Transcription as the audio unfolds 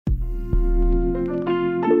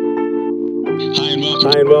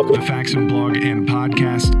Hi, and welcome to Faxon Blog and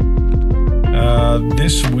Podcast.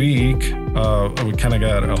 This week, we kind of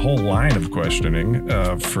got a whole line of questioning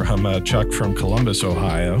from Chuck from Columbus,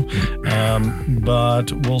 Ohio.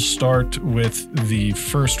 But we'll start with the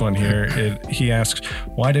first one here. He asks,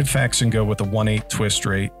 why did Faxon go with a 1/8 twist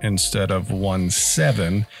rate instead of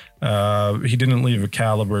 1/7? He didn't leave a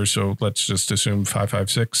caliber, so let's just assume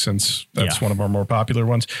 5.56 since that's one of our more popular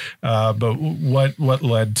ones. But what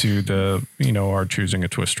led to our choosing a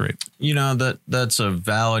twist rate? That's a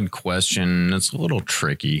valid question. It's a little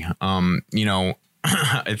tricky.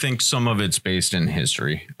 I think some of it's based in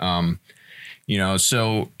history. So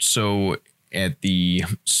at the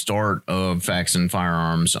start of Faxon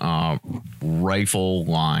Firearms rifle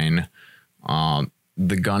line,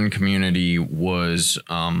 the gun community was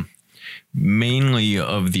mainly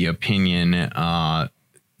of the opinion that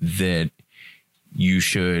you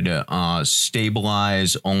should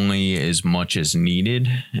stabilize only as much as needed.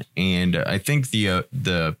 And I think the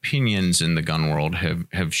opinions in the gun world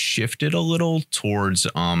have shifted a little towards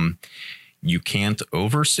you can't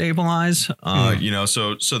overstabilize.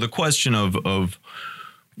 So the question of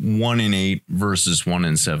 1/8 versus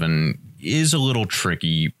 1/7 is a little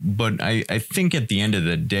tricky, but I think at the end of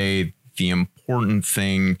the day, the important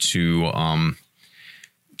thing to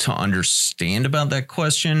understand about that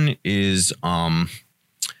question is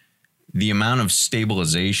the amount of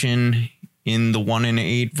stabilization in the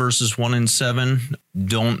 1/8 versus 1/7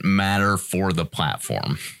 don't matter for the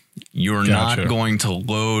platform. You're not going to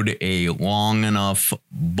load a long enough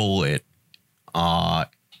bullet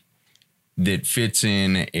that fits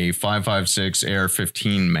in a 5.56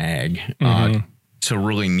 AR-15 mag to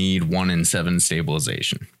really need 1/7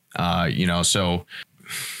 stabilization. So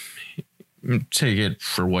take it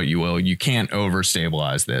for what you will. You can't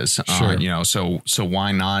overstabilize this. So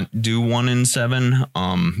why not do 1/7?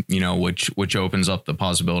 Which opens up the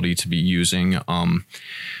possibility to be using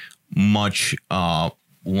much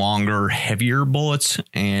longer, heavier bullets.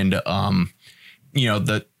 And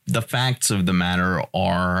the facts of the matter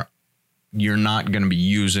are, you're not going to be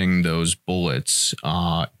using those bullets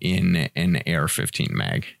in an AR-15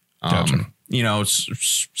 mag.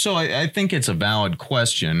 So I think it's a valid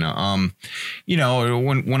question. When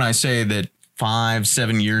I say that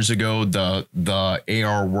 5-7 years ago, the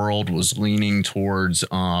AR world was leaning towards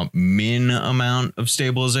min amount of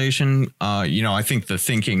stabilization. I think the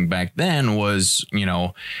thinking back then was,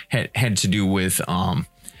 had to do with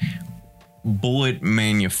bullet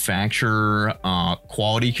manufacturer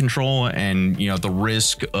quality control and the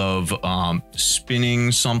risk of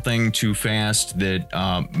spinning something too fast that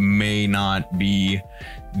may not be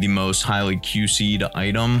the most highly QC'd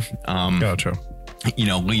item.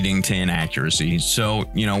 Leading to inaccuracy. So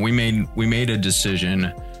we made a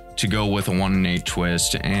decision to go with a 1/8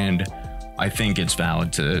 twist, and I think it's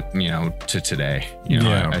valid to today.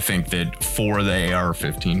 I think that for the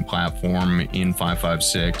AR-15 platform in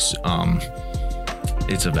 5.56,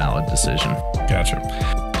 it's a valid decision. Gotcha.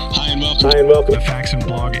 Hi, and welcome to Faxon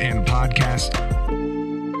Blog and Podcast.